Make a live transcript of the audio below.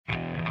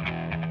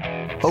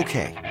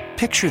Okay,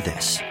 picture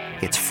this.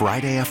 It's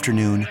Friday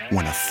afternoon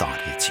when a thought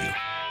hits you.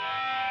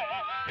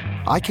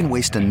 I can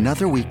waste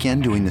another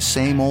weekend doing the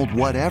same old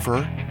whatever,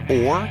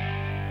 or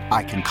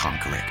I can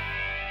conquer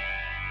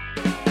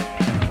it.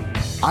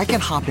 I can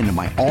hop into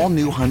my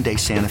all-new Hyundai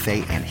Santa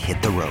Fe and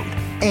hit the road.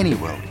 Any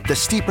road. The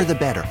steeper, the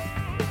better.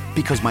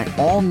 Because my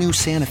all-new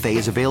Santa Fe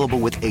is available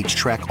with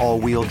H-Track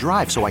all-wheel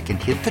drive, so I can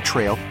hit the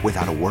trail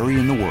without a worry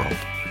in the world.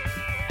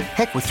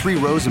 Heck, with 3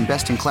 rows and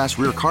best-in-class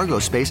rear cargo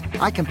space,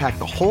 I can pack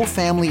the whole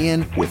family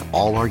in with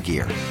all our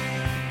gear.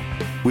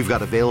 We've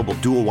got available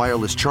dual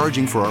wireless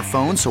charging for our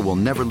phones, so we'll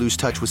never lose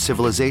touch with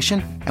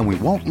civilization, and we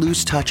won't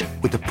lose touch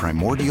with the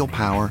primordial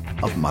power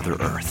of Mother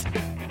Earth.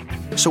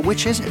 So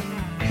which is it?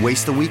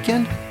 Waste the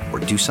weekend or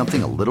do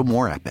something a little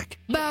more epic?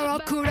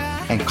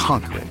 And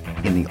conquer it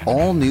in the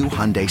all-new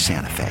Hyundai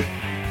Santa Fe.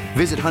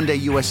 Visit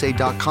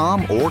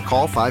HyundaiUSA.com or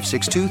call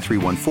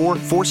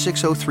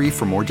 562-314-4603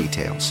 for more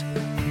details.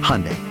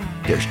 Hyundai,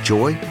 there's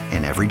joy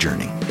in every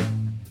journey.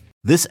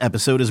 This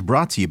episode is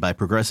brought to you by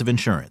Progressive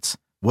Insurance.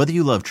 Whether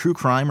you love true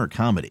crime or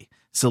comedy,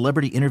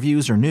 celebrity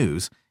interviews or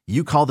news,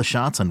 you call the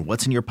shots on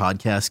what's in your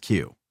podcast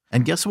queue.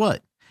 And guess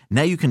what?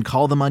 Now you can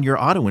call them on your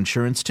auto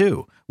insurance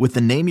too with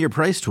the Name Your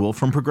Price tool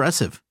from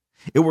Progressive.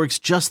 It works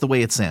just the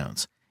way it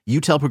sounds. You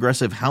tell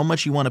Progressive how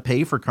much you want to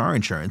pay for car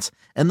insurance,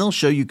 and they'll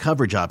show you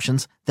coverage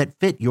options that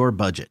fit your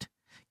budget.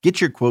 Get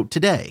your quote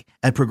today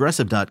at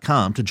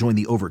Progressive.com to join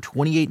the over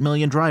 28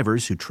 million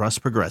drivers who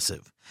trust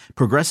Progressive.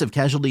 Progressive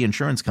Casualty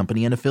Insurance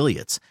Company and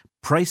Affiliates.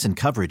 Price and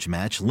coverage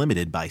match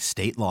limited by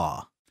state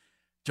law.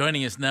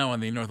 Joining us now on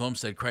the North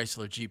Olmsted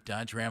Chrysler Jeep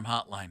Dodge Ram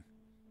hotline.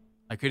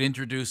 I could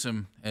introduce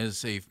him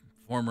as a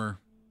former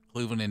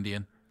Cleveland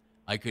Indian.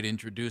 I could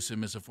introduce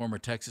him as a former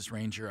Texas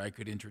Ranger. I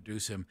could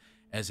introduce him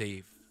as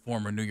a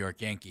former New York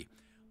Yankee.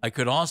 I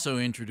could also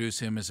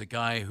introduce him as a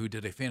guy who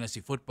did a fantasy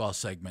football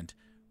segment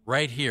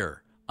right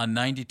here on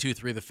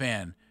 92.3 The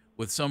Fan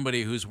with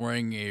somebody who's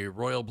wearing a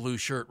royal blue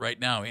shirt right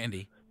now,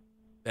 Andy.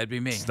 That'd be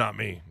me. It's not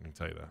me, I can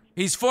tell you that.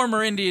 He's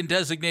former Indian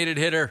designated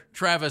hitter,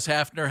 Travis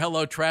Hafner.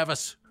 Hello,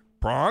 Travis.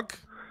 Bronk?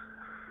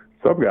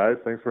 What's up, guys?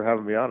 Thanks for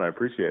having me on. I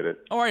appreciate it.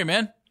 How are you,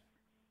 man?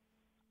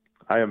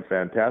 I am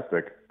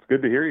fantastic. It's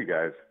good to hear you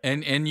guys.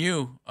 And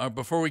you,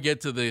 before we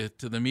get to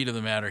the meat of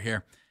the matter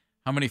here,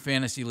 how many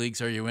fantasy leagues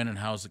are you in, and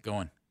how's it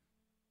going?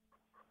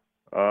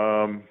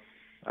 I'm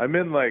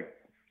in like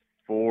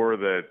 4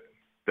 that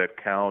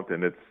count,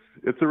 and it's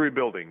a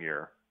rebuilding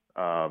year.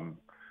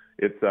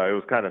 It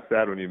was kind of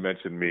sad when you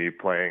mentioned me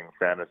playing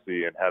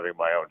fantasy and having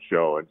my own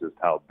show, and just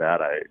how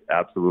bad I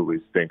absolutely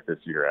stink this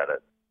year at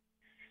it.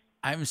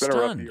 I'm It's been a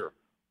rough stunned. year.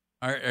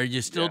 Are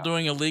you still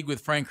doing a league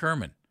with Frank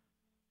Herman,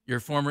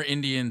 your former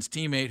Indians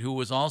teammate, who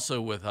was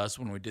also with us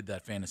when we did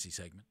that fantasy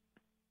segment?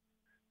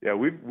 Yeah,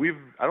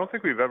 I don't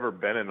think we've ever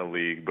been in a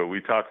league, but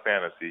we talk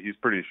fantasy. He's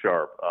pretty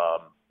sharp.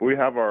 We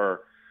have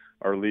our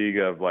league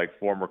of like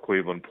former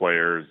Cleveland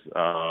players,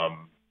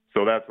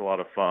 so that's a lot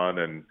of fun,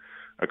 and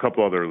a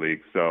couple other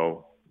leagues.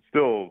 So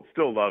still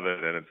love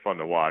it, and it's fun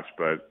to watch.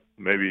 But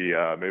maybe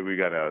we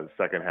got a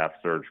second half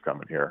surge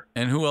coming here.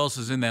 And who else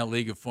is in that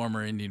league of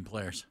former Indian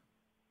players?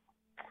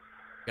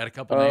 Got a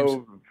couple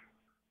names?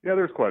 Yeah,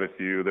 there's quite a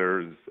few.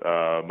 There's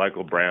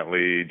Michael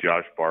Brantley,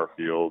 Josh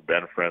Barfield,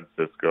 Ben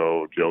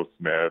Francisco, Joe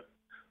Smith,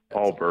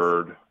 Paul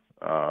Bird.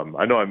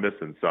 I know I'm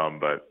missing some,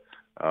 but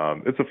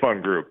it's a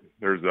fun group.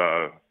 There's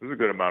a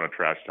good amount of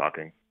trash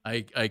talking.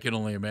 I can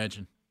only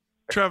imagine.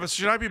 Travis,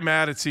 should I be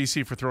mad at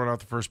CC for throwing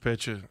out the first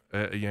pitch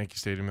at Yankee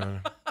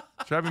Stadium?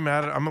 Should I be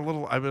mad at? I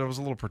was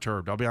a little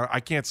perturbed. I'll be honest. I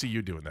can't see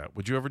you doing that.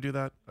 Would you ever do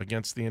that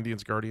against the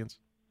Indians Guardians?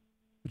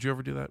 Would you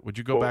ever do that? Would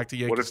you go back to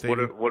Yankee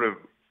Stadium?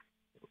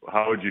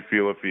 How would you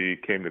feel if he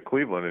came to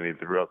Cleveland and he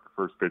threw out the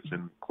first pitch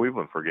in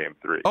Cleveland for Game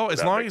 3? Oh,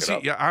 as long as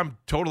I'm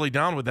totally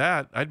down with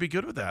that. I'd be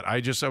good with that. I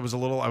was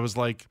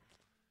like,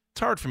 it's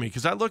hard for me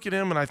because I look at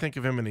him and I think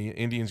of him in the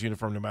Indians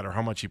uniform no matter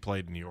how much he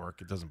played in New York.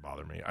 It doesn't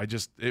bother me. I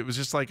was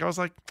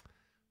like,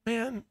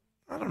 man,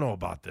 I don't know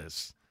about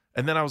this.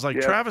 And then I was like,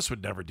 Travis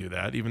would never do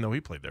that, even though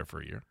he played there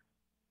for a year.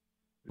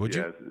 Would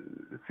you?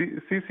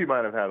 CC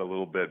might have had a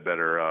little bit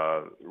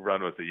better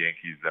run with the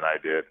Yankees than I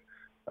did.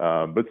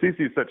 But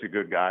CC is such a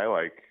good guy,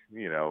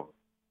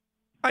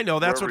 I know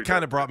that's what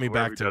kind of brought me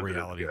back to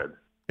reality.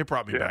 It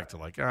brought me back to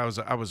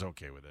I was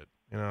okay with it.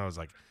 I was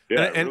like,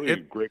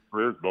 great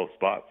careers, both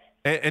spots.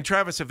 And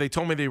Travis, if they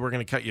told me they were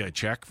going to cut you a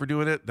check for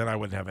doing it, then I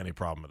wouldn't have any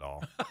problem at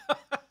all.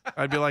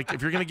 I'd be like,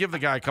 if you're going to give the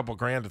guy a couple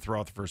grand to throw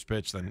out the first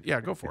pitch, then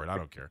yeah, go for it. I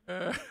don't care.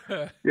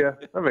 Yeah,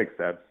 that makes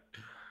sense.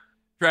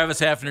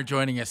 Travis Hafner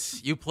joining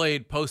us. You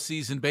played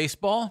postseason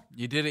baseball.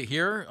 You did it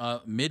here.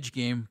 Midge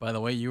game, by the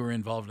way. You were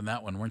involved in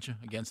that one, weren't you,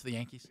 against the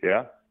Yankees?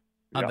 Yeah.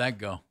 How'd that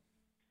go?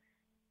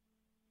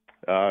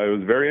 It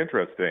was very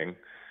interesting.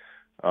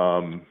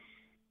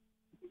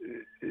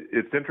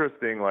 It's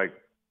interesting, like,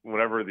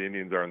 whenever the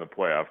Indians are in the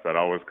playoffs, that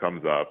always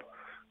comes up.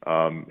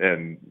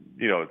 And,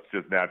 it's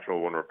just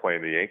natural when we're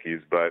playing the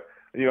Yankees. But,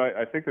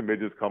 I think the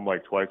Midges come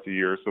like twice a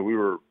year, so we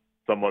were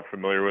somewhat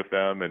familiar with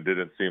them and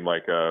didn't seem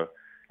like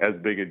as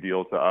big a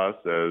deal to us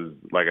as,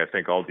 like, I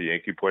think all the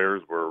Yankee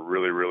players were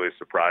really, really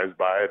surprised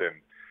by it. And,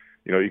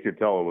 you could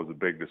tell it was a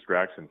big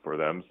distraction for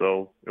them.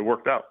 So it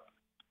worked out.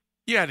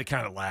 You had to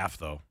kind of laugh,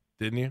 though,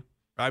 didn't you?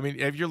 I mean,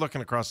 if you're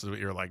looking across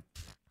you're like,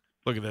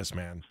 look at this,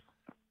 man.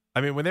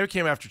 I mean, when they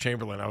came after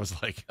Chamberlain, I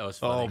was like, that was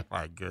funny. Oh,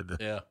 my goodness.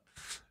 Yeah.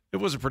 It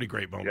was a pretty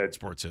great moment in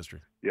sports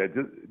history. Yeah,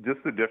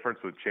 just the difference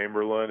with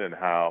Chamberlain and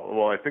how,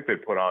 well, I think they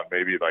put on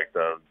maybe like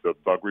the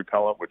bug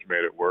repellent, which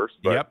made it worse.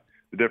 But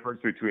the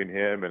difference between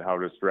him and how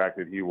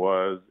distracted he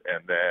was,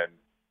 and then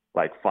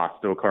like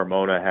Fausto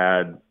Carmona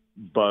had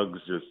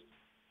bugs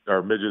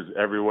or midges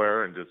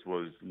everywhere and just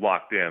was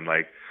locked in.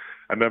 Like,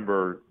 I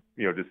remember,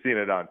 just seeing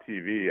it on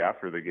TV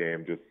after the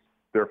game, just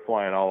they're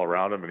flying all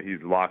around him and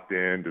he's locked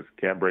in, just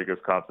can't break his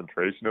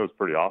concentration. It was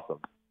pretty awesome.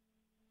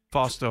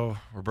 Fausto,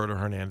 Roberto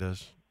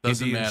Hernandez.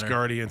 Doesn't Indians, matter.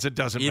 Guardians, it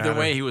doesn't matter. Either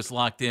way, he was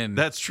locked in.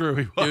 That's true.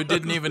 He was. Dude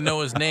didn't even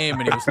know his name,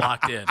 and he was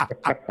locked in.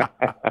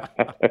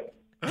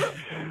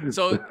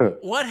 So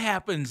what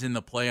happens in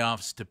the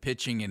playoffs to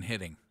pitching and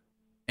hitting?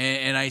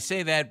 And I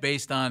say that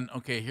based on,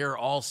 here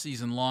all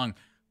season long,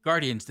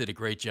 Guardians did a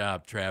great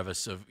job,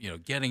 Travis, of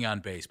getting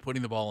on base,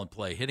 putting the ball in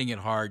play, hitting it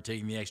hard,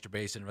 taking the extra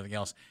base and everything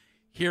else.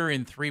 Here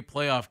in 3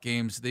 playoff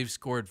games, they've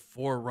scored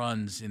 4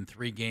 runs in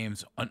 3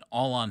 games,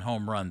 all on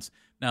home runs.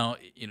 Now,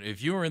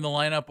 if you were in the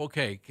lineup,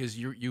 okay, because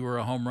you were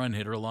a home run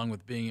hitter along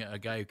with being a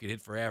guy who could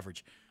hit for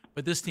average.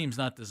 But this team's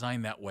not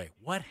designed that way.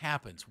 What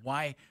happens?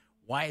 Why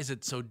is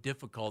it so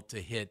difficult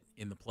to hit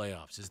in the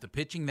playoffs? Is the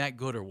pitching that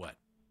good or what?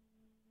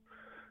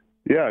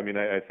 Yeah, I mean,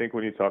 I think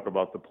when you talk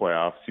about the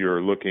playoffs,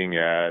 you're looking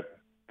at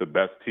the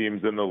best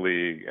teams in the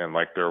league and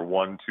like their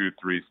 1, 2,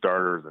 3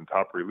 starters and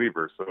top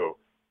relievers. So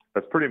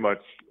that's pretty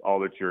much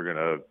all that you're going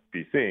to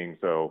be seeing.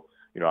 So,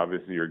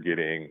 obviously you're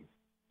getting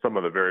some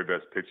of the very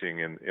best pitching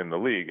in the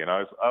league. And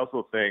I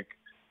also think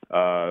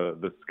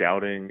the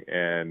scouting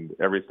and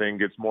everything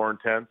gets more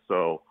intense.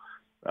 So,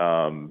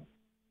 scouting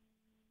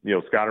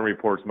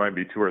reports might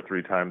be 2 or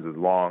 3 times as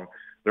long.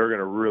 They're going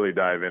to really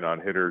dive in on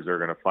hitters. They're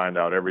going to find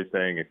out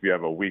everything. If you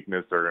have a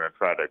weakness, they're going to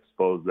try to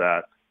expose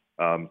that.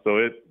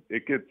 So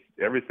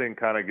everything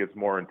kind of gets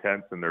more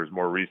intense, and there's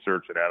more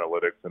research and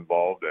analytics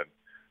involved.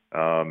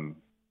 And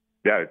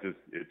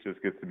it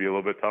just gets to be a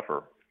little bit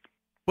tougher.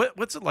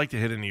 What's it like to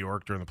hit in New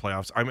York during the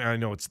playoffs? I mean, I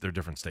know they're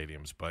different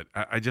stadiums, but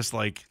I just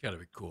like it's got to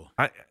be cool.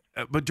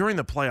 But during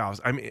the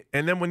playoffs, I mean,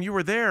 and then when you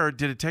were there, how long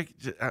did it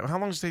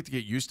take to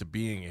get used to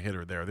being a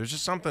hitter there? There's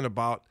just something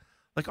about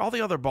like all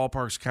the other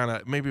ballparks, kind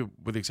of, maybe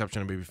with the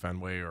exception of maybe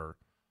Fenway or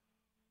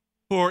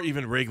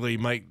even Wrigley,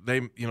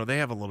 they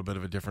have a little bit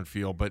of a different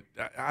feel. But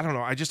I don't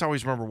know. I just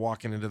always remember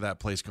walking into that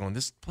place going,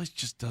 this place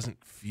just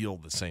doesn't feel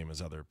the same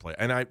as other places.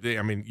 And I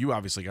mean, you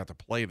obviously got to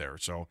play there,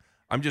 so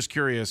I'm just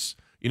curious.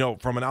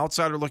 From an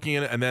outsider looking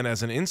at it, and then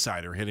as an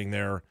insider hitting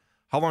there,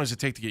 how long does it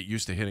take to get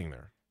used to hitting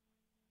there?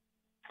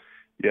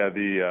 Yeah,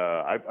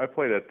 I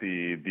played at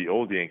the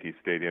old Yankee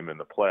Stadium in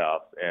the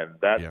playoffs, and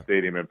that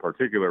stadium in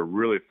particular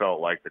really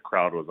felt like the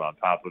crowd was on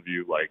top of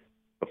you. Like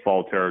the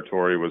fall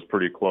territory was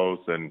pretty close,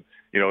 and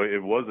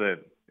it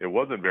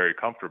wasn't very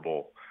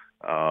comfortable.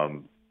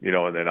 And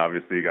then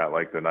obviously you got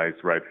like the nice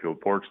right field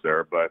porch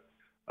there, but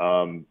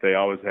they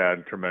always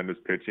had tremendous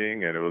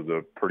pitching, and it was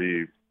a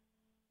pretty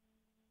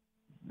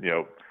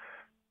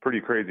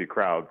crazy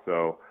crowd.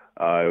 So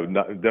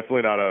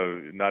definitely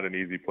not an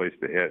easy place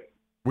to hit.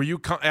 Were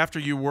you, after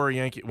you were a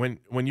Yankee,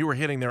 when you were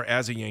hitting there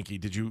as a Yankee,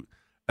 did you,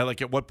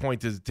 at what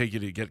point did it take you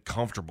to get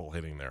comfortable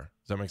hitting there?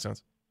 Does that make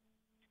sense?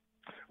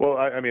 Well,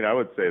 I mean, I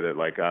would say that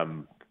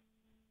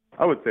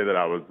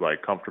I was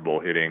like comfortable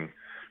hitting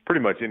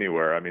pretty much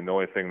anywhere. I mean, the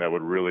only thing that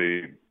would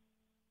really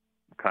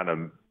kind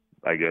of,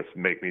 I guess,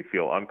 make me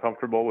feel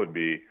uncomfortable would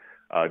be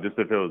just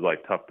if it was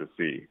like tough to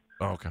see.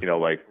 Oh, okay.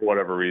 Like for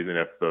whatever reason,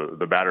 if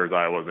the batter's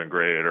eye wasn't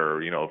great, or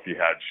if you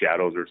had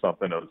shadows or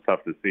something, it was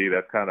tough to see.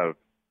 That's kind of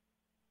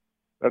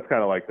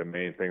like the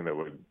main thing that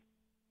would,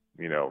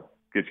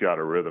 get you out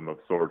of rhythm of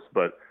sorts.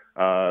 But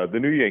the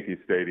new Yankee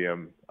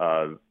Stadium,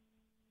 it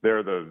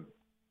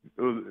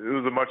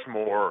was a much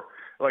more,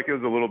 like, it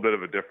was a little bit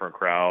of a different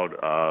crowd.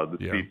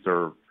 The seats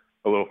are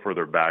a little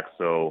further back,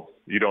 so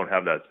you don't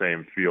have that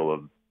same feel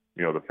of,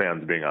 the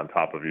fans being on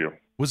top of you.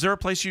 Was there a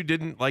place you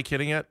didn't like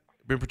hitting at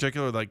in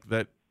particular, like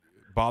that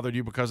bothered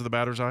you because of the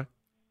batter's eye?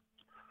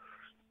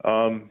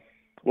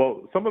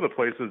 Well, some of the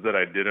places that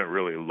I didn't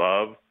really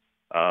love,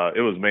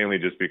 it was mainly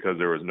just because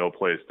there was no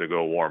place to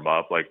go warm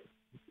up. Like,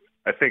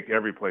 I think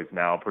every place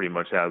now pretty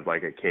much has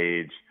like a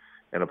cage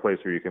and a place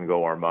where you can go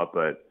warm up.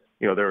 But,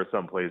 there were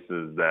some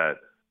places that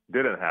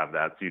didn't have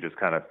that. So you just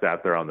kind of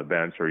sat there on the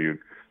bench, or you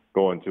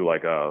go into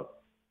like a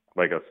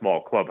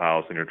small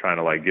clubhouse and you're trying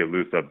to like get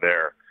loose up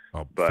there.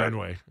 Oh, but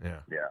Fenway.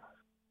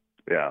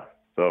 Yeah.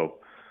 So,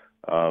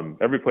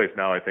 every place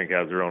now I think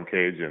has their own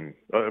cage. And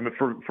I mean,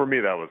 for me,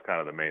 that was kind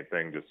of the main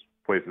thing, just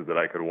places that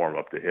I could warm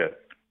up to hit.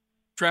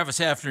 Travis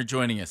Hafner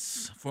joining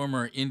us,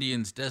 former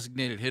Indians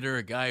designated hitter,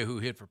 a guy who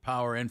hit for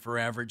power and for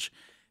average.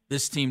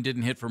 This team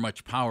didn't hit for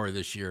much power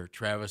this year,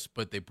 Travis,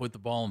 but they put the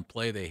ball in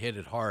play. They hit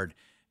it hard,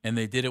 and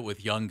they did it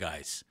with young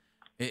guys.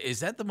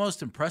 Is that the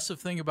most impressive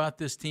thing about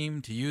this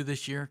team to you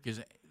this year?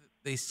 Because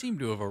they seem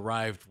to have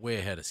arrived way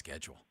ahead of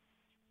schedule.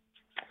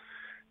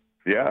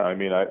 Yeah, I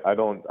mean, I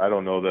don't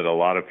know that a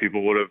lot of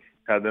people would have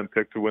had them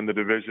picked to win the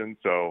division.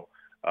 So,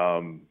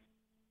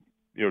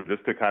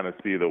 just to kind of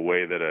see the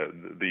way that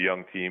the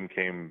young team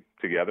came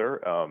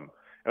together,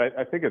 and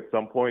I think at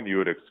some point you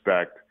would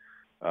expect,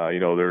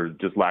 their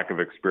just lack of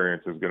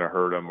experience is going to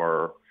hurt them,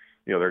 or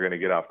they're going to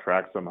get off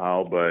track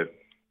somehow. But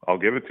I'll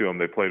give it to them;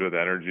 they played with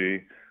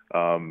energy.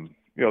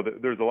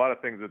 There's a lot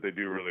of things that they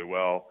do really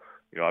well.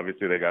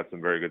 Obviously they got some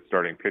very good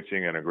starting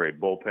pitching and a great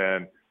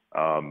bullpen.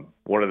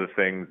 One of the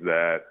things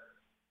that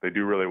they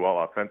do really well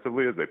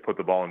offensively is they put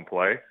the ball in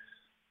play,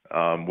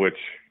 which,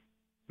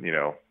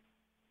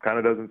 kind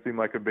of doesn't seem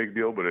like a big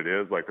deal, but it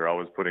is. Like, they're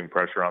always putting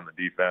pressure on the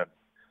defense.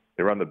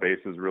 They run the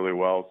bases really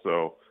well.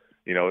 So,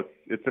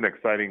 it's an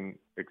exciting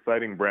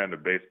brand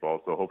of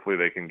baseball. So hopefully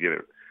they can get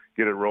it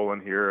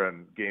rolling here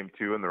in Game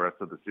 2 and the rest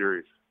of the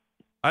series.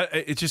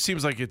 It just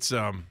seems like it's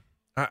they're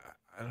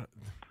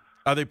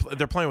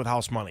playing with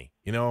house money,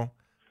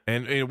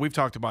 and we've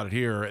talked about it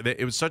here.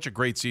 It was such a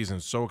great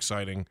season, so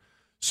exciting,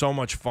 so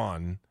much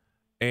fun,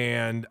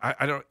 and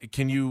I don't.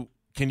 Can you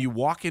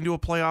walk into a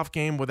playoff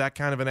game with that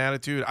kind of an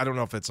attitude? I don't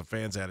know if it's a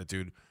fan's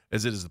attitude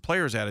as it is the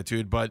player's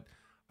attitude, but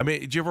I mean,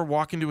 did you ever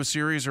walk into a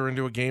series or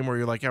into a game where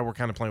you're like, yeah, we're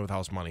kind of playing with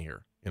house money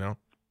here,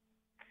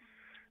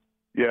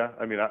 Yeah,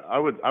 I mean, I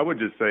would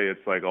just say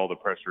it's like all the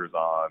pressure is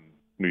on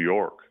New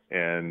York,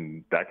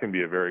 and that can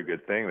be a very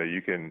good thing that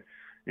you can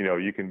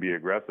be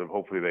aggressive.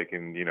 Hopefully they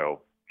can,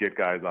 get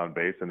guys on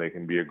base and they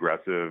can be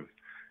aggressive,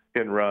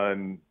 hit and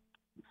run,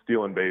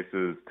 stealing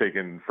bases,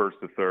 taking first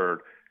to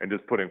third, and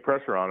just putting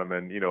pressure on them.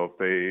 And, if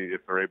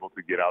they're able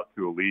to get out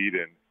to a lead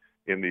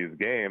in these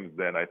games,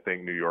 then I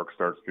think New York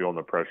starts feeling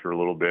the pressure a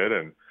little bit.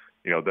 And,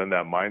 then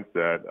that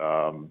mindset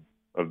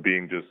of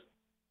being just,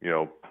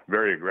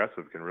 very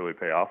aggressive can really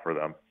pay off for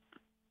them.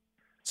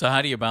 So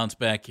how do you bounce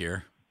back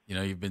here?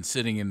 You've been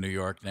sitting in New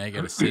York. Now you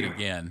got to sit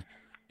again.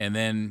 And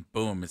then,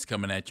 boom, it's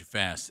coming at you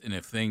fast. And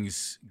if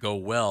things go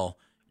well,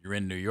 you're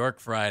in New York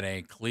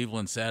Friday,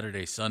 Cleveland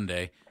Saturday,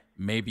 Sunday.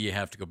 Maybe you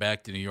have to go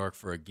back to New York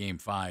for a Game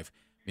 5.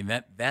 I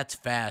mean, that's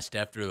fast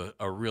after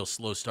a real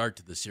slow start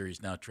to the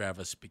series now,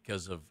 Travis,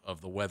 because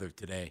of the weather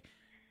today.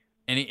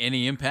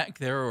 Any impact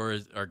there, or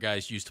are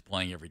guys used to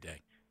playing every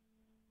day?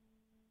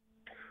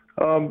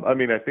 I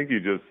mean, I think you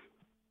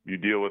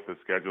deal with the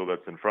schedule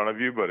that's in front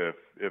of you. But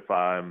if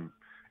I'm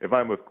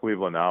with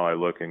Cleveland now, I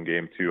look in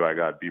Game 2, I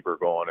got Bieber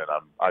going, and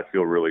I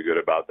feel really good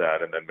about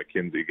that. And then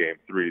McKenzie Game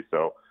 3.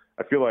 So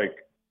I feel like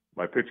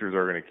my pitchers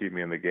are going to keep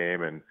me in the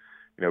game, and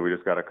we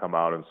just got to come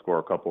out and score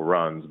a couple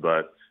runs.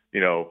 But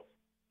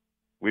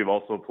we've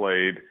also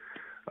played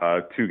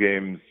 2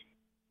 games,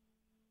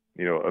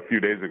 a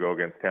few days ago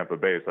against Tampa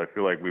Bay. So I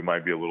feel like we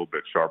might be a little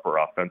bit sharper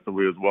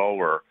offensively as well,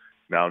 where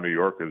now New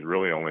York has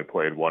really only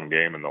played 1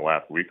 game in the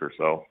last week or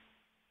so.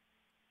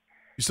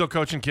 You still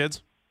coaching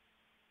kids?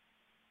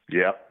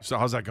 Yeah. So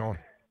how's that going?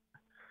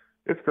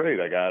 It's great.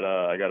 I got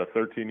a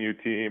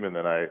 13U team, and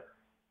then I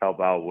help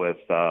out with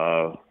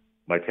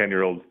my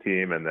 10-year-old's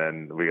team, and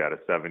then we got a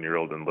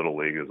 7-year-old in Little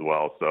League as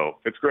well. So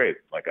it's great.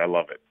 Like, I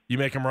love it. You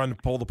make them run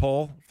pole to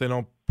pole if they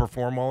don't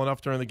perform well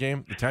enough during the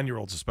game? The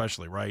 10-year-olds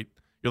especially, right?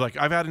 You're like,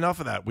 I've had enough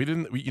of that.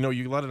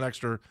 You let an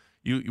extra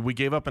 – we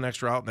gave up an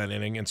extra out in that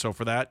inning, and so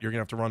for that, you're going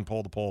to have to run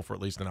pole to pole for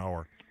at least an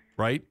hour,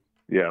 right?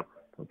 Yeah.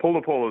 Pole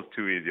to pole is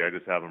too easy. I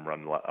just have them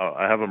run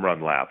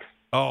laps.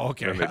 Oh,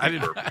 okay. I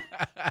didn't.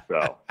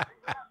 So,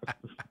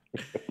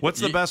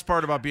 what's the best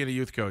part about being a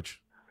youth coach?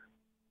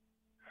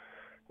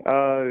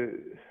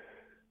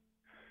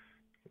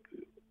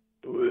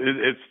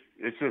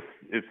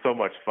 It's so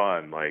much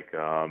fun. Like,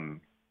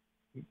 like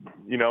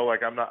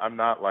I'm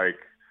not like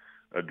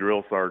a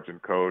drill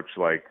sergeant coach.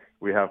 Like,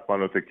 we have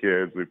fun with the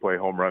kids. We play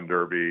home run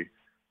derby,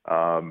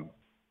 and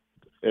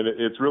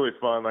it's really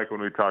fun. Like,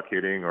 when we talk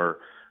hitting or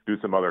do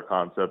some other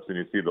concepts, and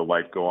you see the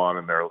light go on,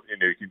 and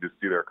you can just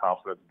see their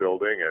confidence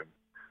building, and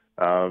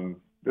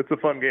it's a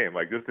fun game.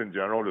 Like, just in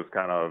general, just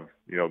kind of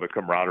the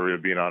camaraderie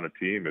of being on a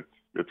team.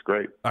 It's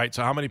great. All right.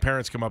 So, how many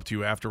parents come up to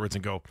you afterwards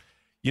and go,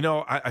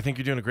 I think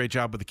you're doing a great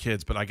job with the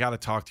kids, but I got to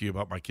talk to you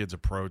about my kid's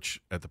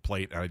approach at the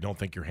plate, and I don't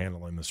think you're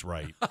handling this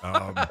right.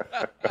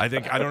 I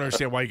don't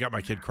understand why you got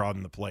my kid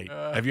crowding the plate.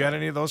 Have you had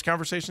any of those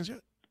conversations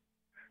yet?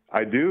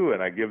 I do,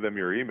 and I give them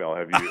your email.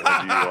 Have you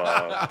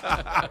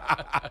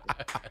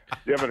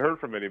you haven't heard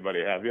from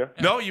anybody, have you?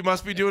 No, you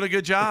must be doing a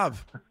good job.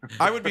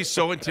 I would be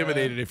so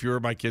intimidated if you were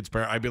my kid's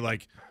parent. I'd be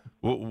like,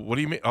 what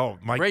do you mean? Oh,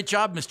 my. Great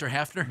job, Mr.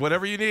 Hafner.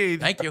 Whatever you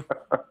need. Thank you.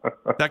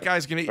 That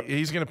guy's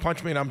he's going to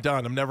punch me and I'm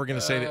done. I'm never going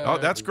to say that. Oh,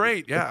 that's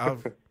great. Yeah.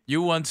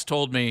 You once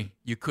told me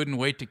you couldn't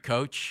wait to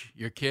coach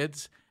your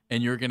kids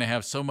and you're going to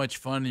have so much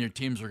fun and your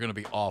teams are going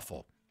to be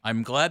awful.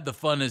 I'm glad the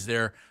fun is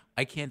there.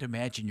 I can't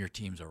imagine your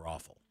teams are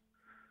awful.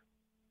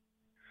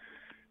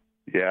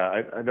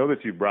 Yeah, I know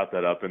that you brought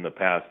that up in the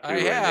past too. I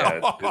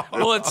have.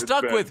 Well,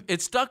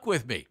 it stuck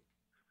with me.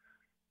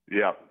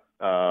 Yeah.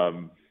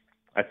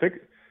 I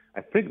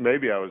think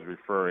maybe I was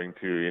referring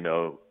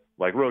to,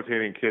 like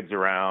rotating kids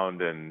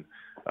around and,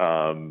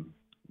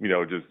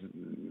 just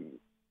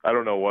I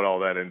don't know what all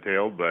that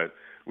entailed, but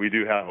we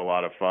do have a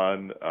lot of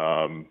fun.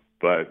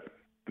 But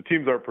the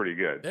teams are pretty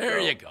good. There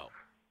you go.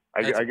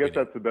 I guess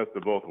that's the best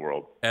of both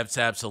worlds. That's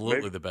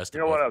absolutely the best of both worlds. You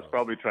know what? I was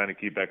probably trying to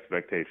keep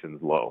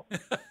expectations low.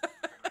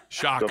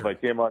 Shocker. So if I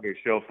came on your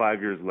show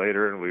 5 years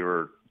later and we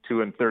were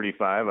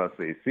 2-35, I'll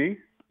say, see,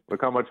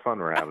 look how much fun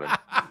we're having.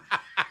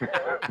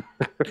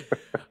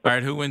 All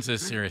right, who wins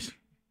this series?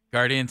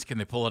 Guardians, can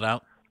they pull it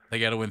out? They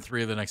got to win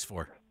 3 of the next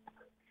 4.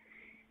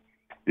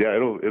 Yeah,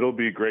 it'll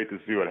be great to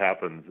see what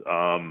happens.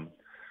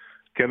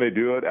 Can they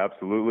do it?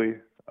 Absolutely.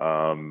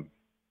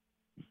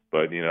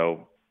 But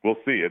we'll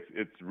see.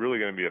 It's really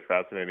going to be a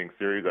fascinating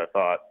series. I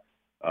thought,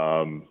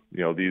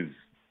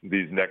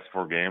 these next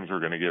 4 games are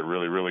going to get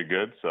really, really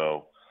good.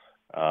 So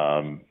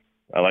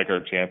I like our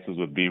chances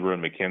with Bieber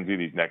and McKenzie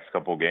these next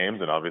couple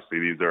games, and obviously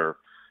these are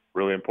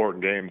really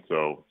important games.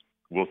 So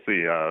we'll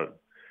see.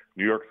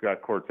 New York's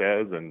got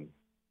Cortez, and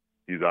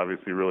he's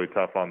obviously really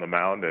tough on the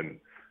mound, and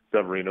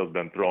Severino's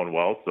been throwing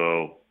well.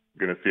 So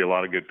going to see a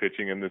lot of good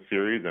pitching in this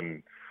series,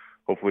 and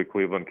hopefully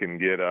Cleveland can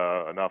get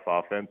enough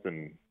offense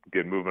and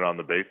get moving on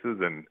the bases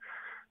and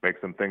make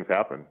some things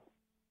happen.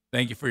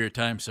 Thank you for your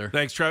time, sir.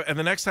 Thanks, Trev. And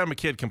the next time a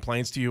kid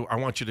complains to you, I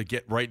want you to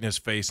get right in his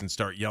face and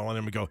start yelling at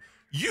him and go,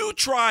 "You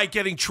try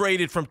getting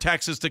traded from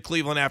Texas to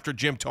Cleveland after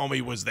Jim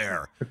Thome was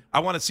there." I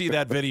want to see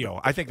that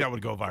video. I think that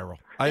would go viral.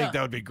 I think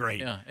that would be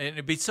great. Yeah, and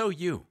it'd be so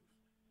you.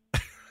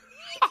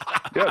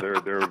 Yeah, there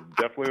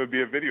definitely would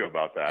be a video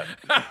about that.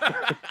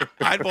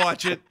 I'd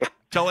watch it.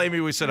 Tell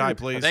Amy we said hi,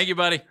 please. Thank you,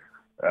 buddy.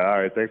 All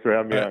right, thanks for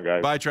having me on,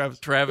 guys. Bye, Travis.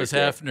 Travis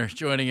Hafner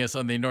joining us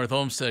on the North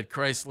Olmsted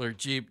Chrysler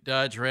Jeep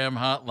Dodge Ram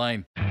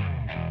Hotline.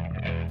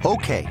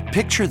 Okay,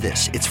 picture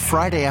this. It's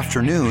Friday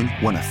afternoon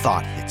when a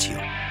thought hits you.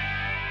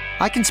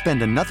 I can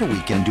spend another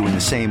weekend doing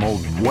the same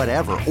old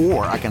whatever,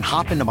 or I can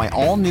hop into my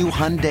all-new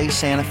Hyundai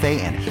Santa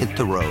Fe and hit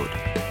the road.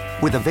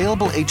 With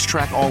available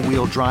H-Track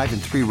all-wheel drive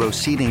and 3-row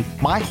seating,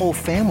 my whole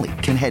family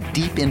can head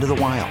deep into the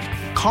wild.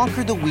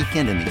 Conquer the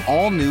weekend in the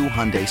all-new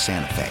Hyundai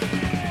Santa Fe.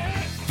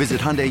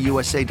 Visit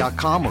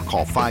HyundaiUSA.com or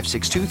call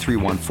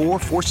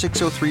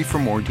 562-314-4603 for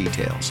more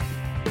details.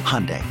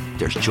 Hyundai,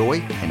 there's joy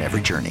in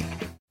every journey.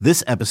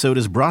 This episode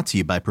is brought to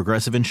you by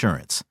Progressive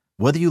Insurance.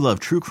 Whether you love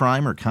true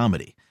crime or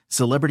comedy,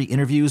 celebrity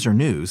interviews or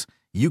news,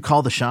 you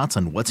call the shots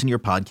on what's in your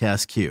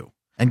podcast queue.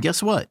 And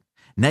guess what?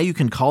 Now you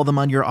can call them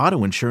on your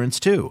auto insurance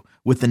too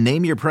with the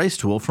Name Your Price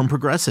tool from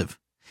Progressive.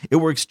 It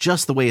works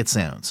just the way it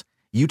sounds.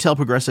 You tell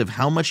Progressive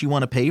how much you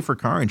want to pay for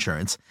car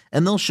insurance,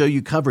 and they'll show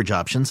you coverage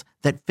options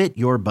that fit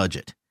your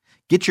budget.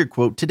 Get your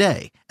quote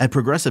today at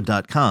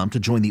Progressive.com to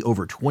join the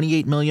over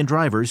 28 million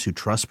drivers who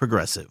trust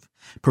Progressive.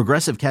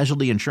 Progressive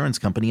Casualty Insurance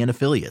Company and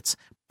Affiliates.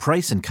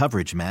 Price and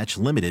coverage match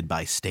limited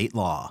by state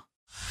law.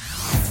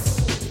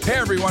 Hey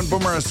everyone,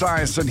 Boomer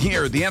Esiason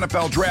here. The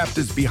NFL Draft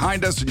is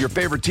behind us and your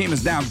favorite team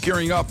is now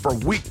gearing up for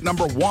week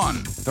number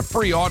 1. The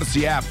free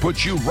Odyssey app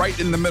puts you right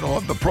in the middle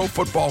of the pro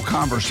football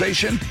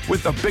conversation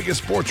with the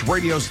biggest sports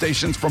radio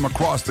stations from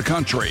across the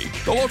country.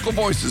 The local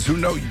voices who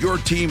know your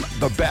team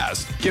the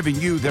best, giving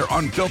you their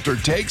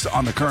unfiltered takes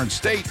on the current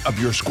state of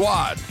your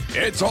squad.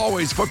 It's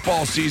always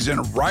football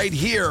season right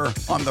here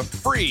on the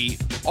free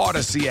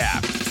Odyssey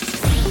app.